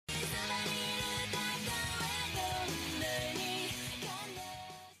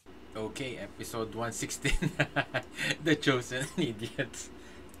Okay, episode 116. The Chosen Idiots.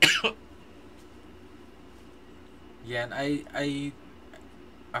 Yeah, and I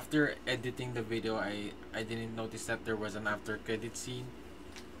after editing the video, I didn't notice that there was an after credit scene.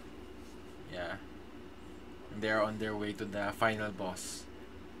 Yeah, and they're on their way to the final boss,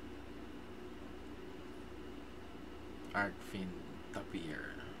 Arkfin Tapir.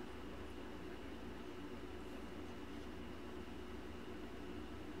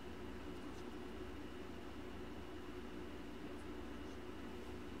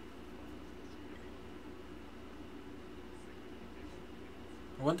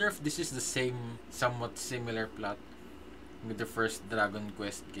 I wonder if this is the same, somewhat similar plot with the first Dragon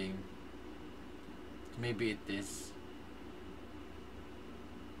Quest game. Maybe it is.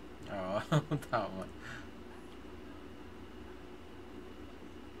 Oh, tama.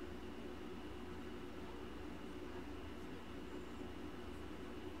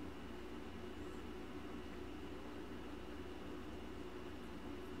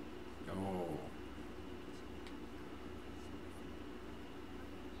 Oh.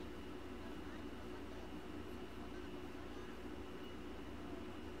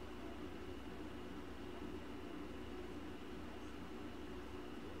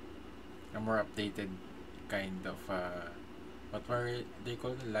 A more updated kind of what were they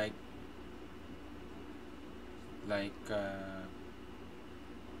called, like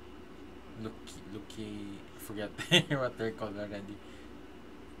Lucky, forget what they're called already.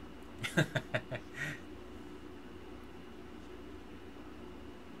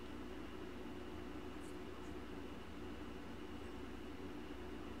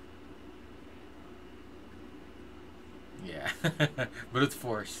 Yeah. Brute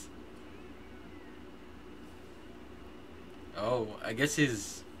force. Oh, I guess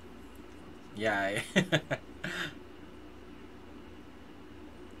his, yeah.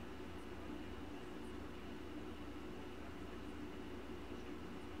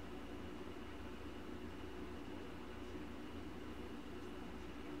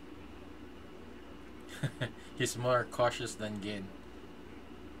 He's more cautious than Gin.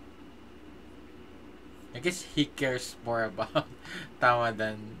 I guess he cares more about Tama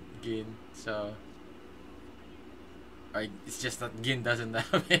than Gin. So, or it's just that Gin doesn't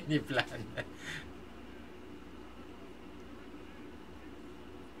have any plan.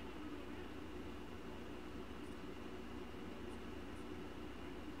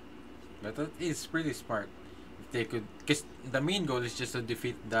 But that is pretty smart. If they could, because the main goal is just to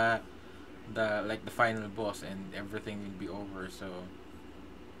defeat the final boss, and everything will be over. So,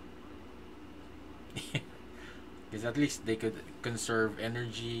 because at least they could conserve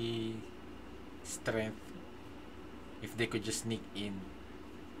energy, strength, if they could just sneak in.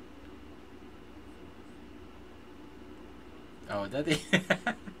 Oh, that is.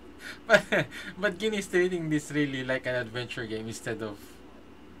 but but Gin is treating this really like an adventure game instead of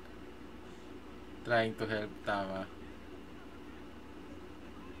trying to help Tama.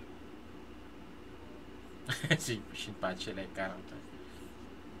 Si Shinpachi like character.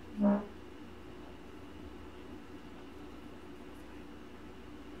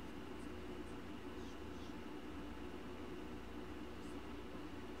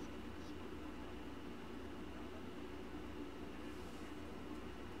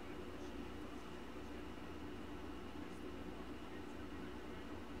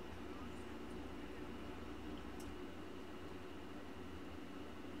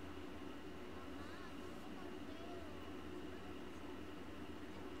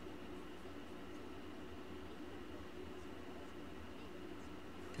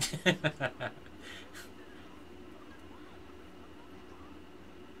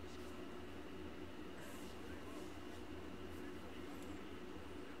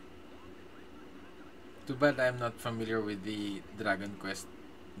 Too bad I'm not familiar with the Dragon Quest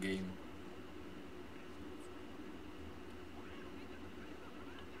game.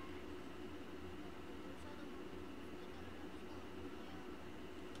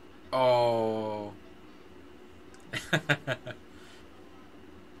 Oh.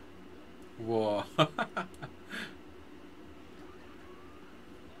 Whoa.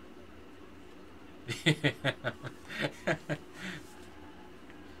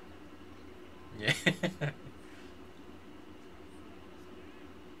 Yeah.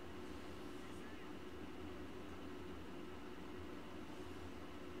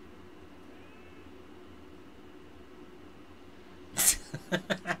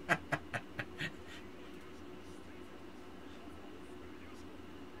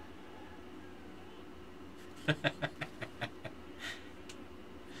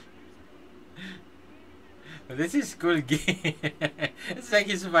 This is cool game. It's like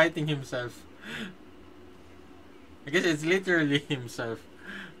he's fighting himself. I guess it's literally himself.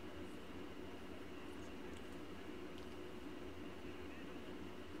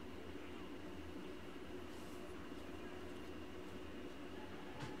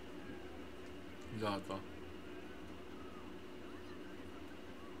 Goto.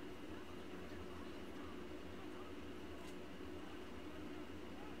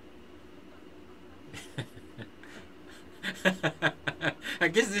 I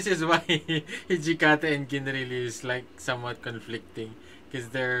guess this is why Hijikata and Ginrili is like somewhat conflicting because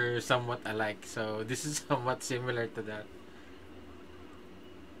they're somewhat alike. So this is somewhat similar to that.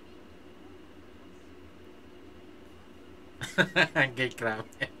 Gay crab.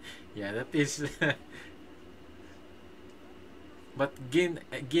 Yeah, that is. But Gin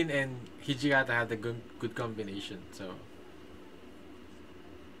and Hijikata had a good combination. So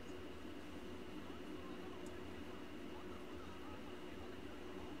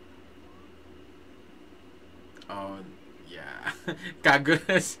oh yeah,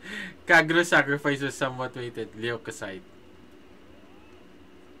 Kaguru's sacrifice was somewhat weighted. Leukocyte.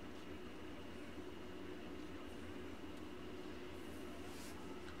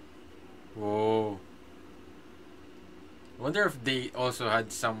 Whoa. I wonder if they also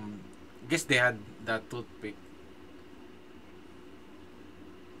had some. I guess they had that toothpick.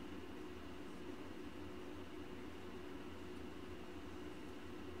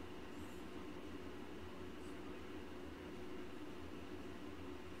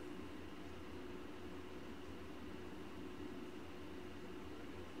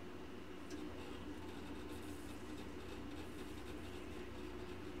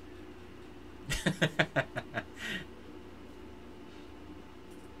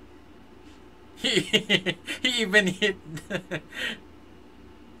 He even hit.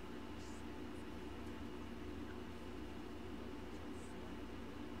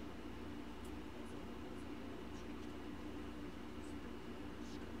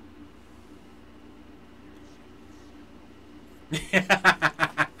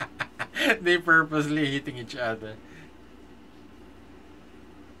 They purposely hitting each other.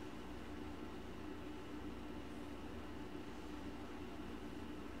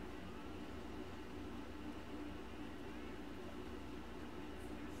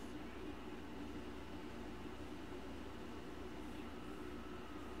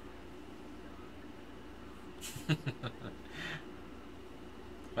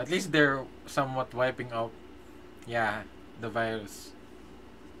 At least they're somewhat wiping out, yeah, the virus.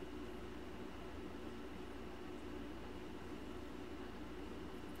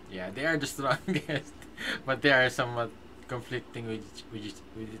 Yeah, they are the strongest, but they are somewhat conflicting with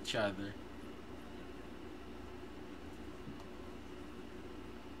each other.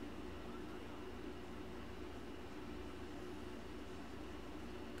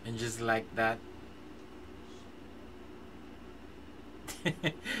 And just like that,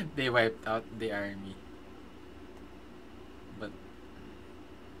 they wiped out the army. But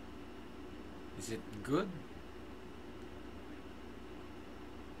is it good?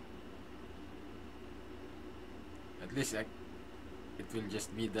 At least like, it will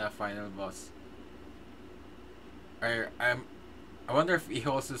just be the final boss. Or I wonder if he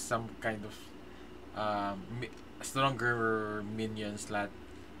also some kind of stronger minions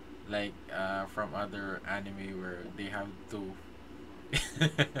like from other anime where they have to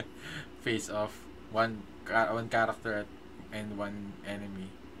face off one character and one enemy.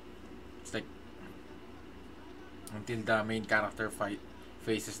 It's like until the main character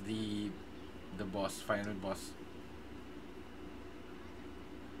faces the boss, final boss.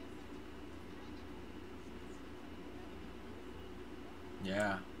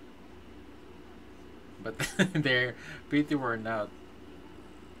 Yeah, but they're pretty worn out.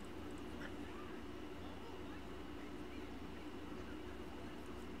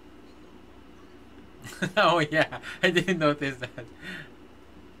 Oh yeah, I didn't notice that.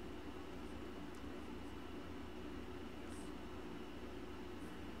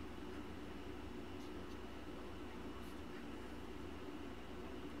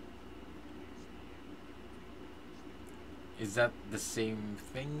 Is that the same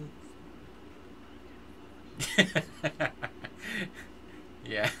thing?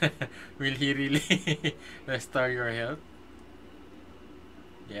 Yeah. Will he really restore your health?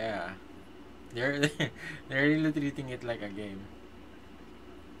 Yeah. They're they're really treating it like a game.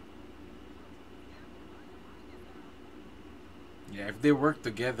 Yeah, if they work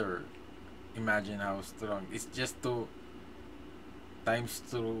together, imagine how strong. It's just two times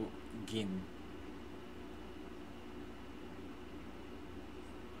two Gin.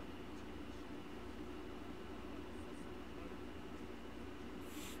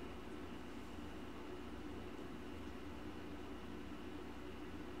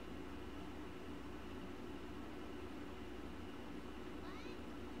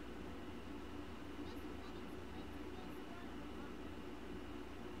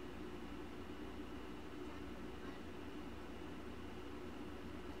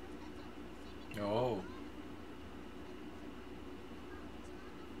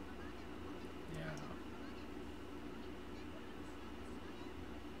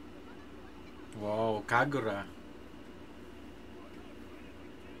 Kagura.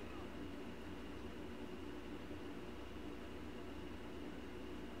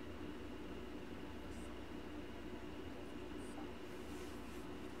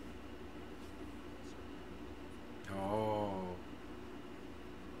 Oh.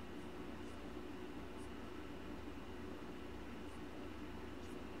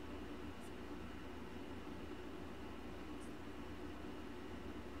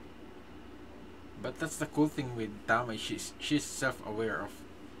 But that's the cool thing with Tama. She's self-aware of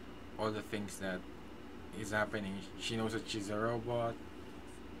all the things that is happening. She knows that she's a robot,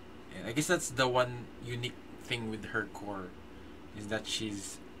 and I guess that's the one unique thing with her core is that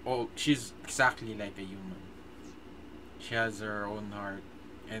she's exactly like a human. She has her own heart,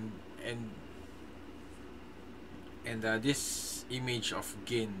 and and this image of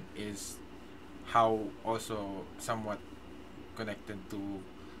Gin is how also somewhat connected to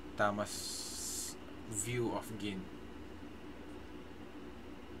Tama's view of Gin,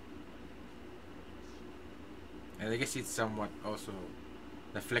 and I guess it's somewhat also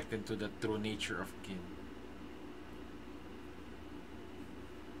reflected to the true nature of Gin.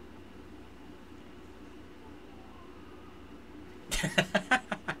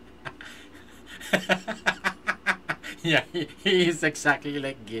 Yeah, he is exactly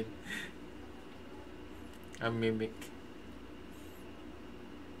like Gin, a mimic.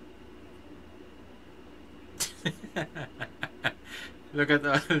 Look at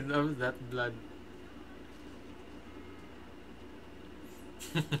all of that blood.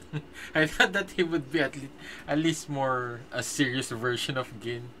 I thought that he would be at least more a serious version of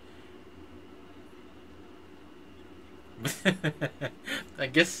Gin. I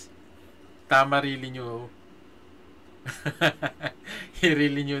guess Tama really knew. He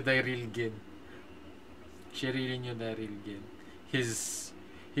really knew the real Gin. She really knew the real Gin. His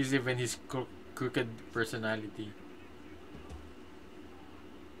even his crooked personality.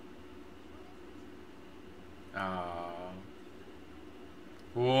 Uh,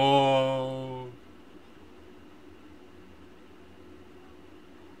 whoa.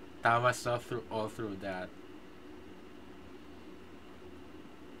 Tama saw through all through that.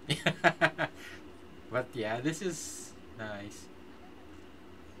 But yeah, this is nice.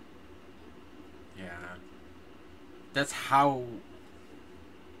 Yeah. That's how,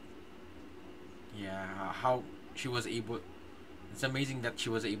 yeah, how she was able, it's amazing that she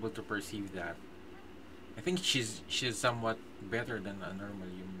was able to perceive that. I think she's somewhat better than a normal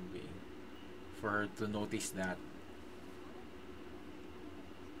human being for her to notice that.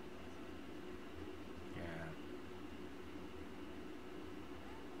 Yeah.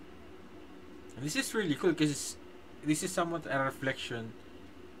 And this is really cool because this is somewhat a reflection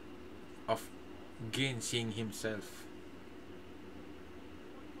of Gin seeing himself.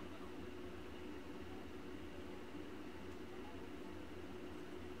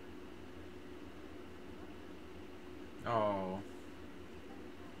 Oh.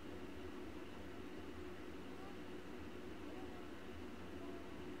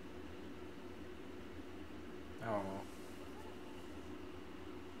 Oh.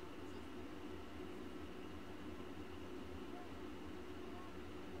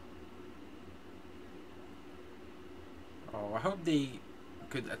 Oh, I hope they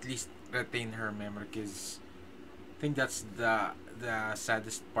could at least retain her memory because I think that's the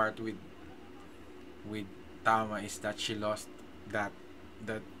saddest part with Tama is that she lost that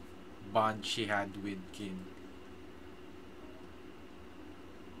that bond she had with Kin.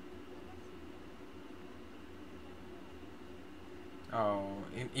 Oh,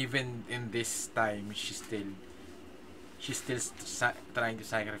 even in this time, she's still trying to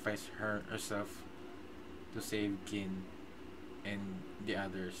sacrifice herself to save Kin and the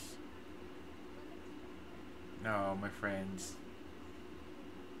others. No, my friends.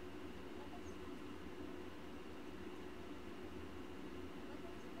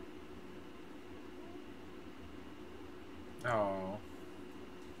 Oh,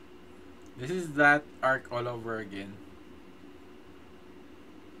 this is that arc all over again.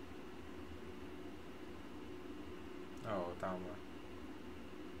 Oh, tama.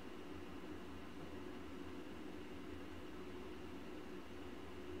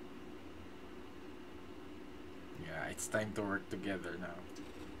 Yeah, it's time to work together now.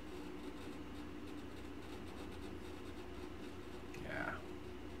 Yeah.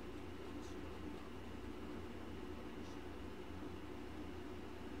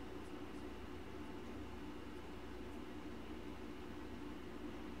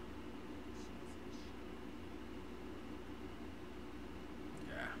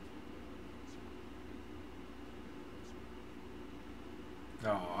 Yeah.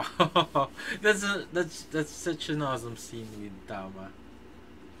 Oh, that's such an awesome scene with Tama.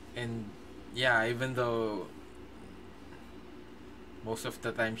 And yeah, even though most of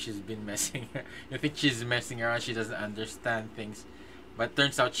the time she's been messing, you think she's messing around. She doesn't understand things, but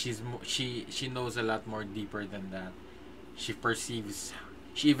turns out she knows a lot more deeper than that. She perceives,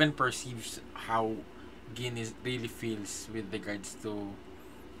 she even perceives how Gin is really feels with regards to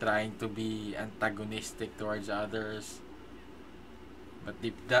trying to be antagonistic towards others, but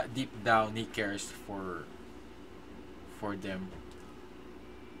deep down he cares for them.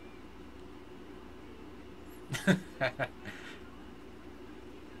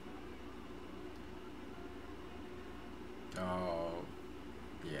 Oh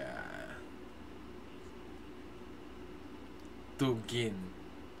yeah, to Gin.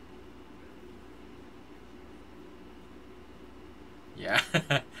 Yeah,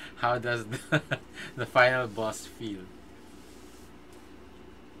 how does the final boss feel?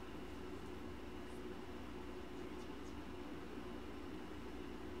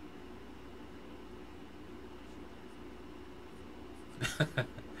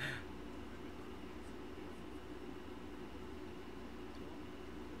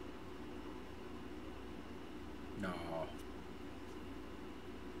 No,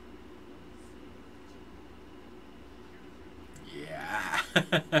 yeah.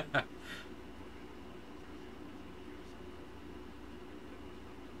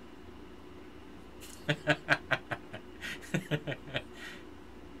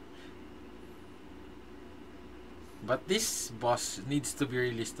 But this boss needs to be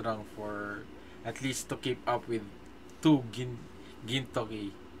really strong for at least to keep up with two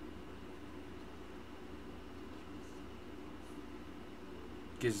Gintoki.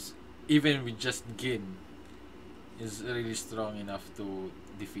 Because even with just Gin, is really strong enough to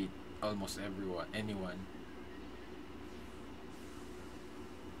defeat almost anyone.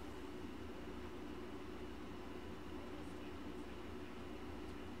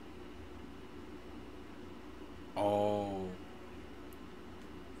 Oh,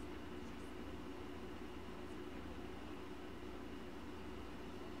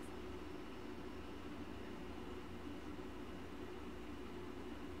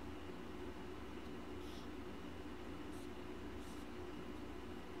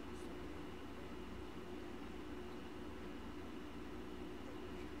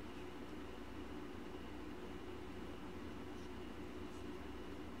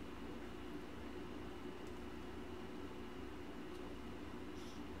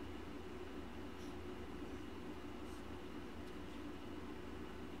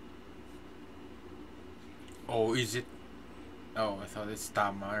 oh, is it? Oh, I thought it's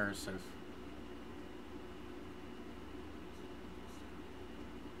Tama herself.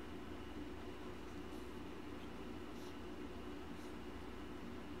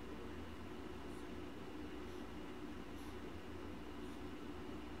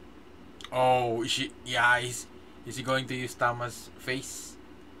 Oh, is she? Yeah, is he going to use Tama's face,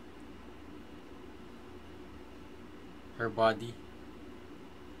 her body?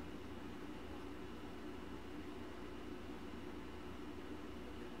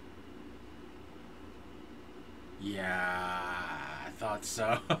 Yeah, I thought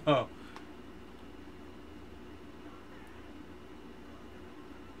so.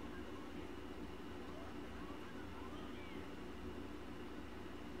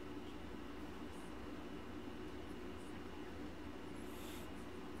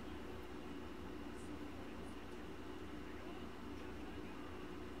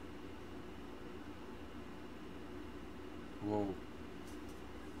 Whoa.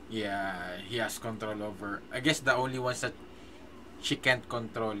 Yeah, he has control over. I guess the only ones that she can't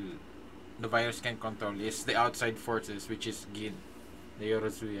control, the virus can't control, is the outside forces, which is Gin, the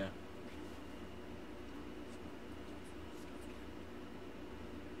Yorozuya.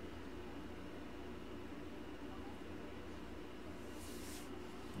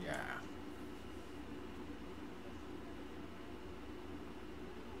 Yeah.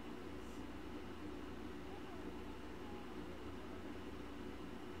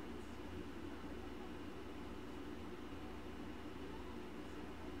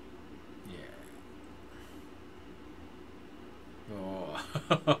 Yeah.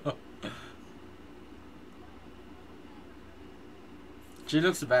 Oh. She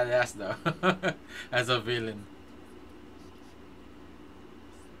looks badass though, as a villain.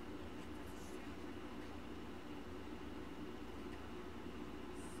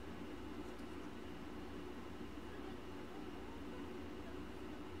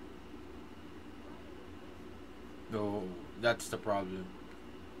 Oh, that's the problem.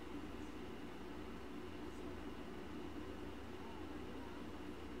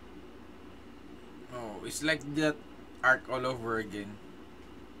 Oh, it's like that arc all over again.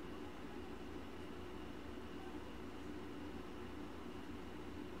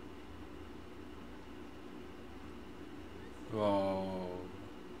 Whoa.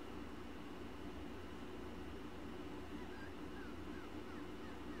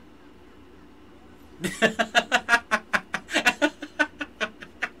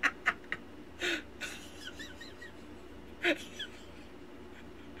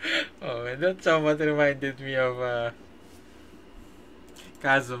 Oh, and that somewhat reminded me of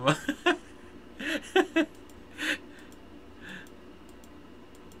Kazuma.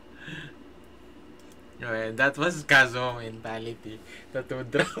 Oh, and that was Kazuma mentality. That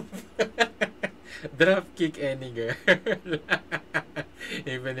would drop kick any girl.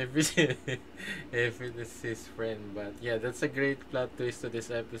 Even if it's if it is his friend. But yeah, that's a great plot twist to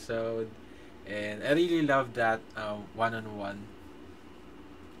this episode. And I really love that one-on-one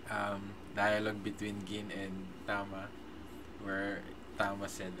dialogue between Gin and Tama, where Tama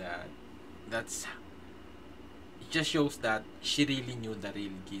said that that's it just shows that she really knew the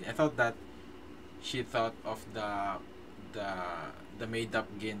real Gin. I thought that she thought of the the made up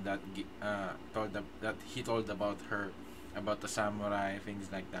Gin that that he told about her, about the samurai, things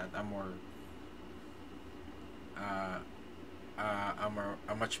like that. Uh,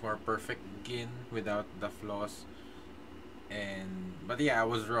 a much more perfect Gin without the flaws. And but yeah, I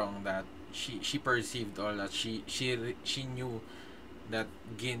was wrong that she perceived all that. She knew that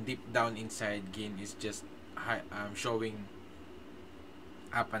Gin, deep down inside, Gin is just showing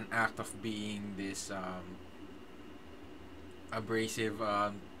up an act of being this abrasive,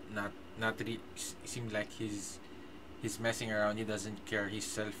 not really seems like he's messing around. He doesn't care. He's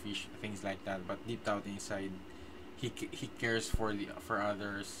selfish, things like that. But deep down inside, he cares for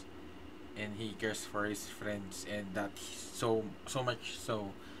others, and he cares for his friends, and that so much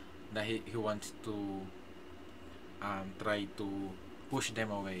so that he wants to try to push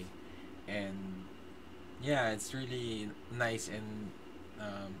them away. And yeah, it's really nice and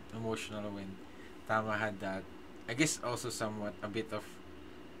emotional when Tama had that. I guess also somewhat a bit of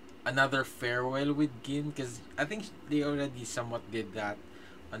another farewell with Gin, because I think they already somewhat did that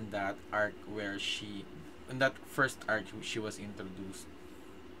on that arc where she, in that first arc she was introduced.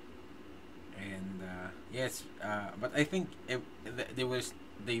 And yes, but I think they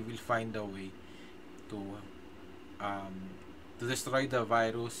will find a way to um, to destroy the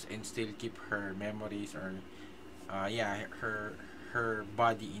virus and still keep her memories, or yeah, her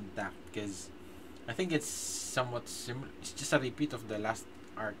body intact, because I think it's somewhat similar. It's just a repeat of the last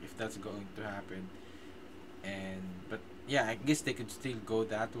arc if that's going to happen. And but yeah, I guess they could still go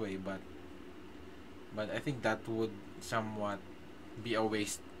that way, but I think that would somewhat be a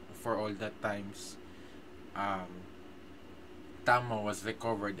waste for all the times um, Tama was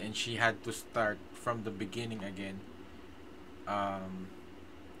recovered and she had to start from the beginning again. Um,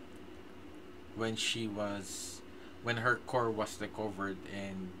 when she was when her core was recovered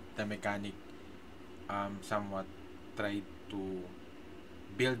and the mechanic somewhat tried to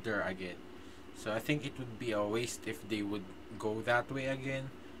build her again. So I think it would be a waste if they would go that way again,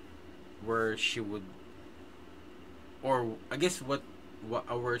 where she would, or I guess what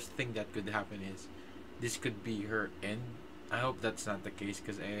a worst thing that could happen is this could be her end. I hope that's not the case,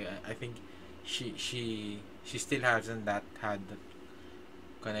 because I think she still hasn't that had that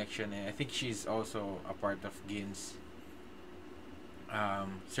connection, and I think she's also a part of Gin's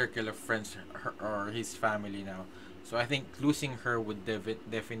circle of friends, or his family now. So I think losing her would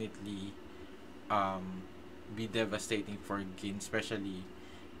definitely um, be devastating for Gin, especially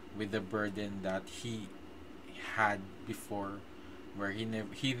with the burden that he had before, where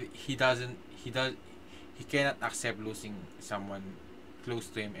he doesn't he cannot accept losing someone close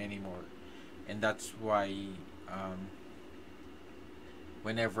to him anymore. And that's why um,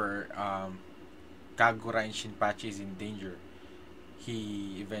 whenever Kagura and Shinpachi is in danger,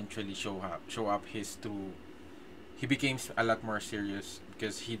 he eventually show up his true. He becomes a lot more serious,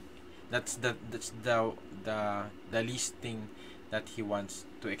 because that's the least thing that he wants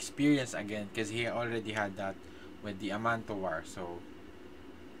to experience again, because he already had that with the Amanto War. So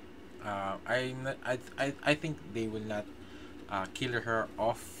I think they will not kill her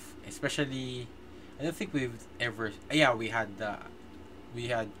off, especially I don't think we've ever, yeah, we had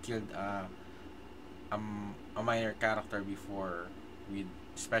killed a minor character before, with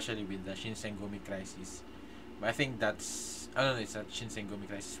especially with the Shinsengumi crisis. But I think that's, I don't know, it's a Shinsengumi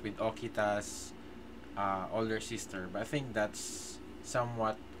crisis with Okita's older sister. But I think that's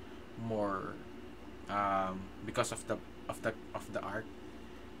somewhat more because of the arc.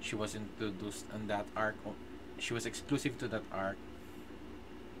 She was introduced on that arc. She was exclusive to that arc,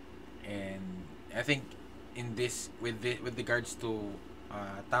 and I think in this with regards to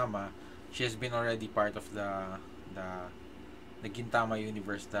Tama, she has been already part of the the Gintama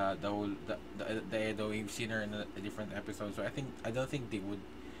universe, the whole the Edo. We've seen her in a different episode, so I don't think they would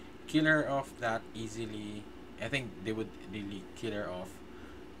kill her off that easily. I think they would really kill her off.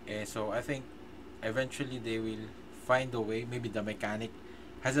 So I think eventually they will find a way. Maybe the mechanic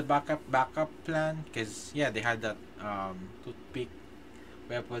has a backup plan, because yeah, they had that toothpick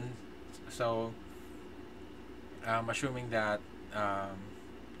weapon. So I'm assuming that um,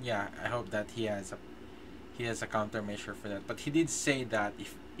 yeah, I hope that he has a countermeasure for that. But he did say that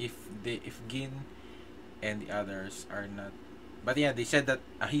if Gin and the others are not, but yeah, they said that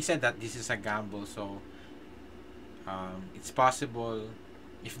he said that this is a gamble. So it's possible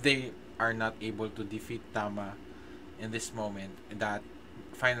if they are not able to defeat Tama in this moment, that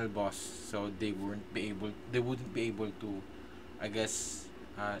final boss, so they wouldn't be able to, I guess,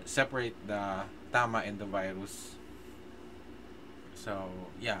 separate the Tama and the virus. So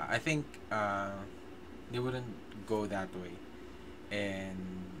yeah, I think they wouldn't go that way. And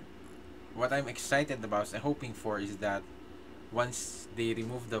what I'm excited about and hoping for is that once they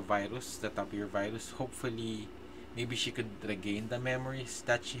remove the virus, the Tapir virus, hopefully maybe she could regain the memories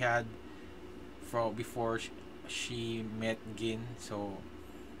that she had from before she met Gin. So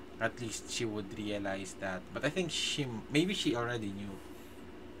at least she would realize that. But I think she already knew,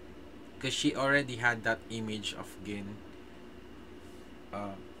 because she already had that image of Gin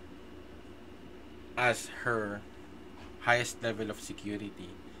uh, as her highest level of security,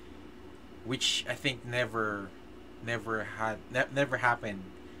 which I think never happened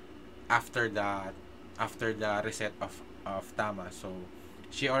after the reset of Tama. So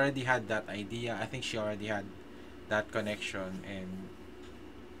she already had that idea. I think she already had that connection, and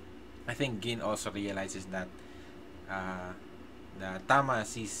I think Gin also realizes that uh, the Tama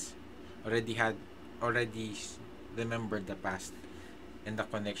sees already remembered the past and the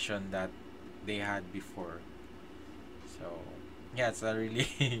connection that they had before. So yeah, it's a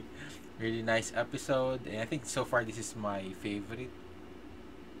really really nice episode, and I think so far this is my favorite.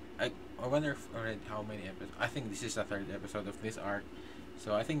 I wonder if already how many episodes. I think this is the third episode of this arc,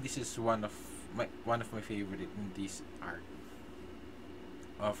 so I think this is one of my favorite in this arc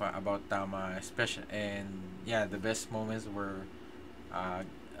of about Tama, especially. And yeah, the best moments were uh,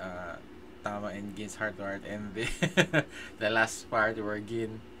 uh, Tama and Gin's heart to heart, and the last part where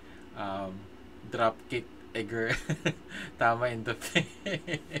Gin um, drop kick Egger Tama in the face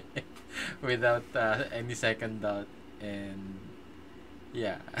without any second doubt. And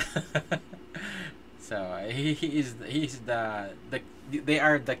yeah. So he is the they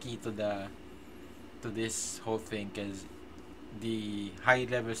are the key to this whole thing, because the high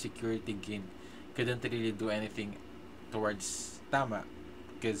level security Gin couldn't really do anything towards Tama,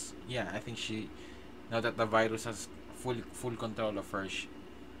 because yeah, I think now that the virus has full control of her,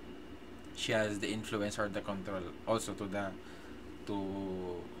 she has the influence or the control also to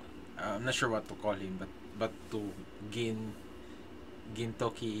I'm not sure what to call him, but to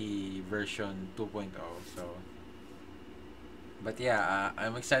Gintoki version 2.0. So but yeah,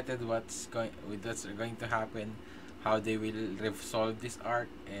 I'm excited what's going to happen, how they will resolve this arc,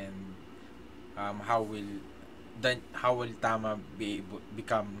 and how will Tama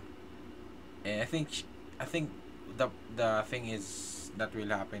become. And I think the thing is that will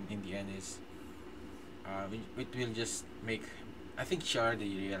happen in the end is it will just make, I think she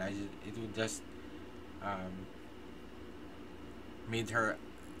already realized it will just um, made her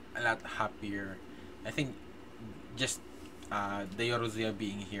a lot happier. I think just the Yorozia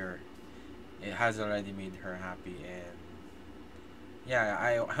being here, it has already made her happy. And yeah,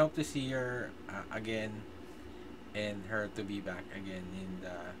 I hope to see her again, and her to be back again in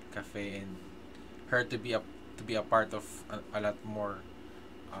the cafe, and her to be a part of a lot more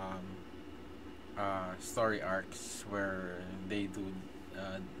um, story arcs where they do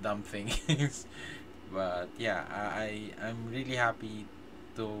dumb things. But yeah, I'm really happy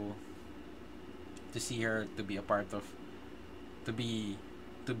to see her to be a part of, to be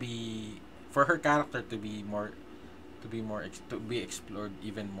to be for her character to be explored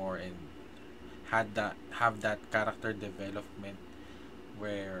even more, and have that character development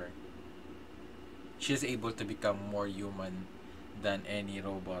where she's able to become more human than any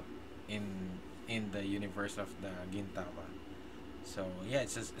robot in the universe of the Gintama. So yeah,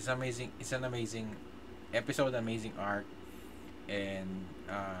 it's amazing. It's an amazing episode, amazing arc, and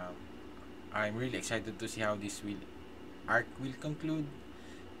I'm really excited to see how this arc will conclude.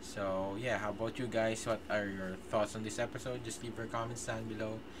 So yeah, how about you guys? What are your thoughts on this episode? Just leave your comments down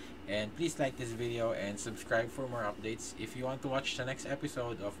below, and please like this video and subscribe for more updates. If you want to watch the next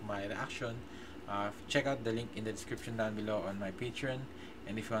episode of my reaction Check out the link in the description down below on my Patreon.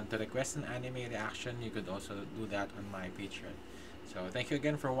 And if you want to request an anime reaction, you could also do that on my Patreon. So thank you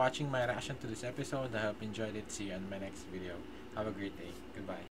again for watching my reaction to this episode. I hope you enjoyed it. See you on my next video. Have a great day. Goodbye.